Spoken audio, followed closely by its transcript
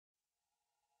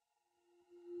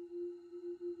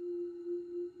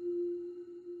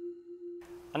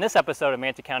On this episode of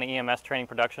Manatee County EMS Training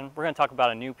Production, we're going to talk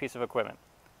about a new piece of equipment.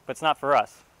 But it's not for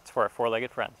us, it's for our four-legged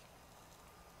friends.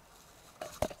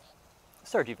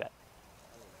 Surgivet.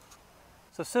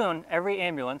 So soon, every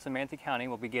ambulance in Manatee County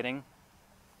will be getting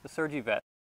the Surgivet.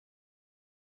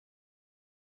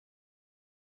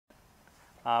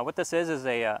 What this is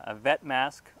a vet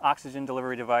mask oxygen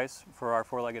delivery device for our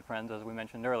four-legged friends, as we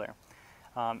mentioned earlier.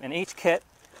 In each kit,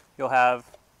 you'll have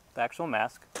the actual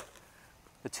mask,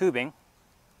 the tubing,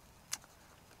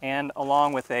 and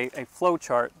along with a flow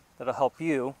chart that'll help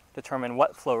you determine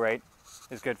what flow rate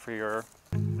is good for your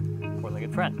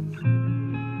four-legged friend.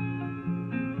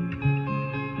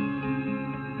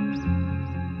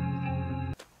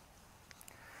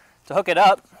 To hook it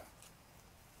up,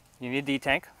 you need a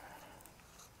D-tank.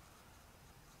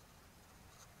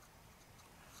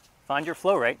 Find your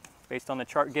flow rate based on the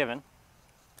chart given.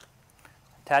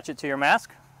 Attach it to your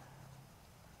mask.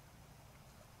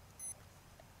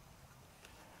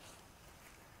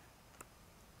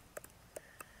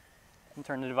 And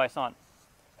turn the device on.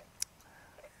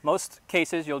 Most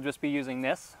cases you'll just be using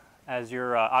this as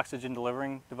your oxygen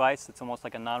delivering device. It's almost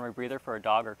like a non-rebreather for a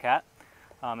dog or cat.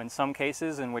 In some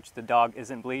cases in which the dog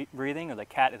isn't breathing or the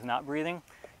cat is not breathing,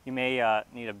 you may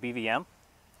need a BVM.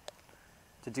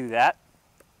 To do that,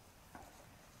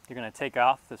 you're going to take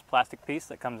off this plastic piece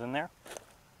that comes in there,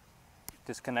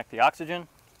 disconnect the oxygen,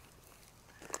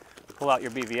 pull out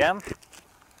your BVM,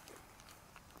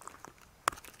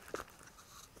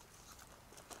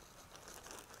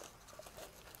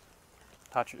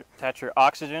 attach your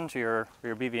oxygen to your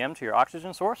BVM to your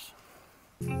oxygen source.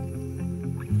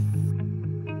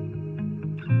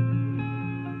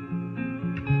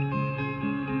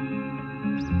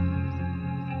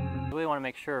 Really want to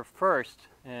make sure first,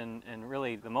 and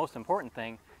really the most important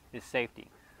thing, is safety.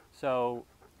 So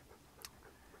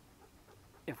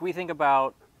if we think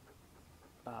about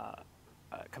a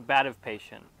combative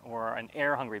patient or an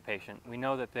air-hungry patient, we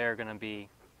know that they're going to be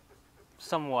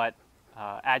somewhat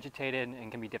agitated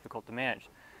and can be difficult to manage.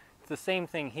 It's the same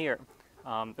thing here.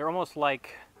 They're almost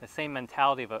like the same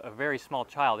mentality of a very small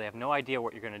child. They have no idea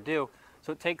what you're going to do,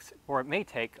 so it takes, or it may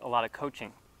take, a lot of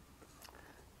coaching.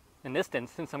 In this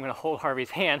instance, I'm going to hold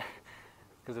Harvey's hand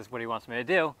because that's what he wants me to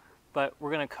do, but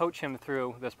we're going to coach him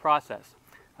through this process.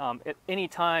 At any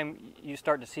time you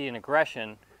start to see an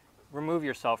aggression, remove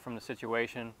yourself from the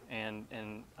situation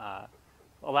and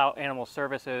allow animal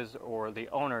services or the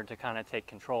owner to kind of take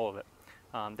control of it.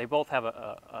 They both have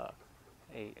a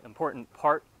important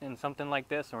part in something like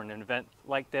this or an event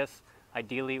like this.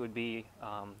 Ideally, it would be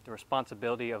the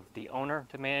responsibility of the owner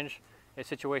to manage a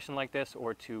situation like this,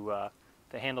 or to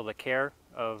handle the care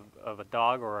of a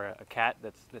dog or a cat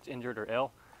that's injured or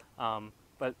ill.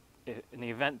 But in the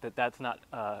event that that's not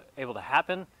able to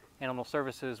happen, animal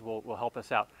services will help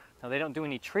us out. Now, they don't do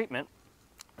any treatment,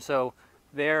 so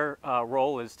their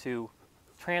role is to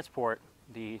transport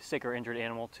the sick or injured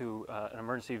animal to an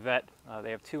emergency vet.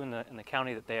 They have two in the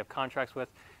county that they have contracts with,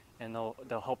 and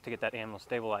they'll help to get that animal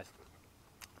stabilized.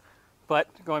 But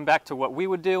going back to what we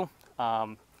would do,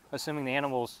 assuming the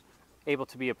animal's able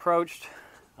to be approached,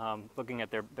 looking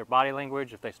at their body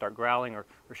language, if they start growling or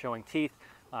showing teeth,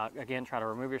 again, try to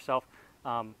remove yourself.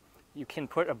 You can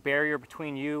put a barrier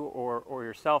between you or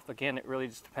yourself. Again, it really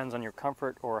just depends on your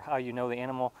comfort or how you know the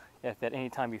animal. If at any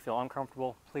time you feel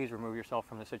uncomfortable, please remove yourself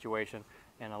from the situation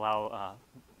and allow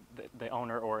the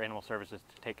owner or animal services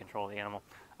to take control of the animal.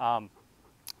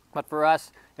 But for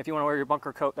us, if you want to wear your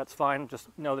bunker coat, that's fine. Just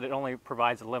know that it only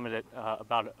provides a limited,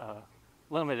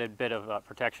 limited bit of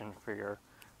protection for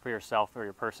yourself or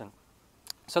your person.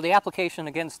 So the application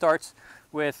again starts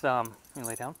with, let me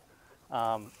lay down,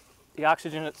 the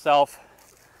oxygen itself.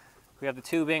 We have the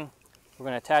tubing. We're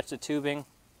going to attach the tubing.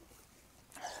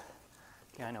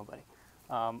 Yeah, I know, buddy.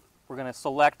 We're going to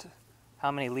select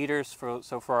how many liters.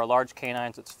 So for our large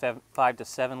canines, it's 5 to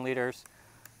 7 liters.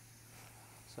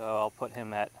 So I'll put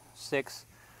him at 6.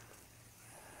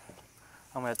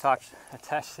 I'm going to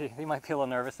attach the, he might be a little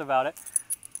nervous about it.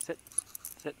 Sit,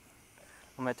 sit.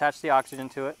 I'm going to attach the oxygen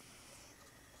to it.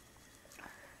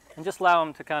 And just allow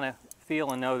him to kind of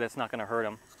feel and know that it's not going to hurt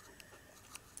him.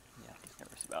 Yeah, he's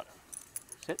nervous about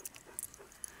it. Sit.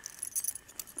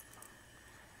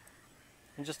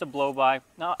 And just a blow-by.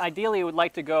 Now, ideally, you would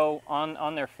like to go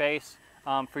on their face.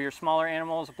 For your smaller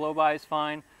animals, a blow-by is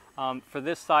fine. For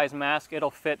this size mask,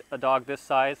 it'll fit a dog this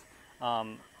size.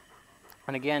 And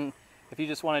again, if you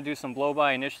just want to do some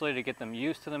blow-by initially to get them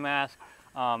used to the mask,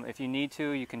 if you need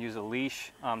to, you can use a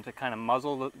leash to kind of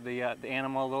muzzle the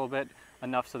animal a little bit,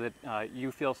 enough so that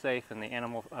you feel safe and the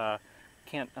animal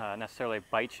can't necessarily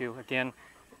bite you. Again,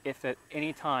 if at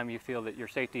any time you feel that your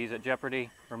safety is at jeopardy,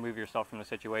 remove yourself from the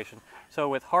situation. So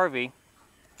with Harvey,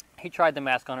 he tried the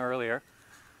mask on earlier.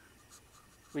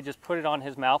 We just put it on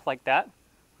his mouth like that,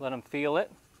 let him feel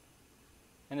it,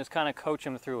 and just kind of coach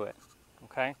him through it,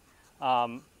 okay?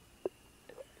 Not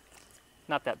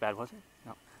that bad, was it?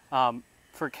 No.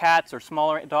 For cats or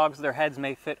smaller dogs, their heads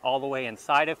may fit all the way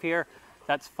inside of here.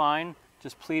 That's fine.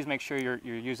 Just please make sure you're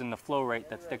using the flow rate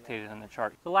that's dictated in the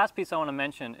chart. The last piece I want to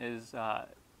mention is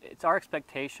it's our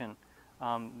expectation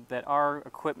that our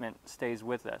equipment stays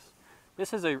with us.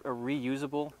 This is a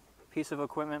reusable piece of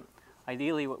equipment.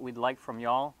 Ideally, what we'd like from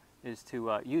y'all is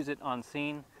to use it on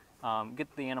scene,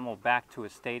 get the animal back to a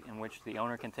state in which the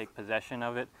owner can take possession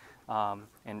of it,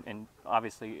 and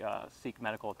obviously seek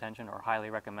medical attention, or highly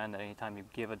recommend that anytime you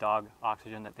give a dog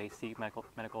oxygen that they seek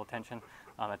medical attention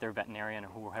at their veterinarian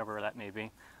or whoever that may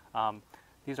be.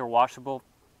 These are washable,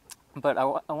 but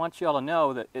I want you all to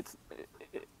know that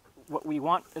what we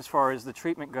want as far as the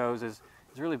treatment goes is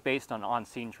really based on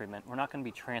on-scene treatment. We're not going to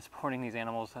be transporting these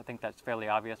animals. I think that's fairly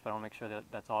obvious, but I want to make sure that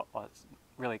that's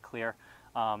really clear.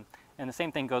 And the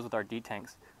same thing goes with our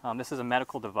D-tanks. This is a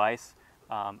medical device.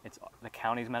 It's the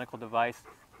county's medical device,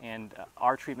 and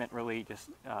our treatment really just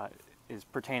is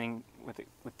pertaining with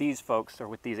these folks or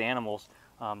with these animals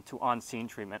to on-scene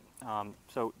treatment.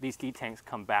 So these D-tanks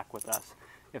come back with us.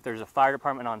 If there's a fire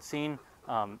department on scene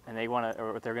and they want to,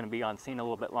 or if they're going to be on scene a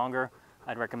little bit longer,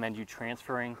 I'd recommend you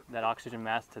transferring that oxygen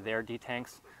mask to their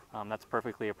D-tanks. That's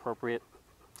perfectly appropriate.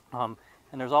 And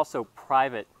there's also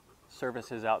private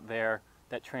services out there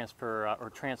that transfer or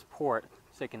transport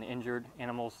sick and injured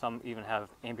animals. Some even have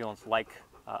ambulance-like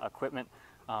equipment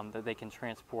that they can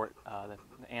transport the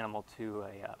animal to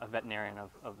a veterinarian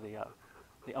of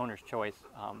the owner's choice.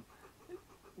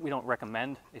 We don't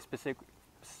recommend a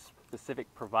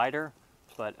specific provider,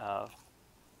 but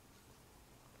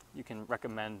you can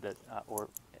recommend that or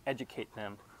educate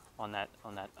them on that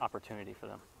opportunity for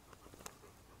them.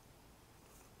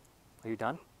 Are you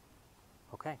done?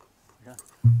 Okay, you're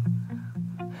done.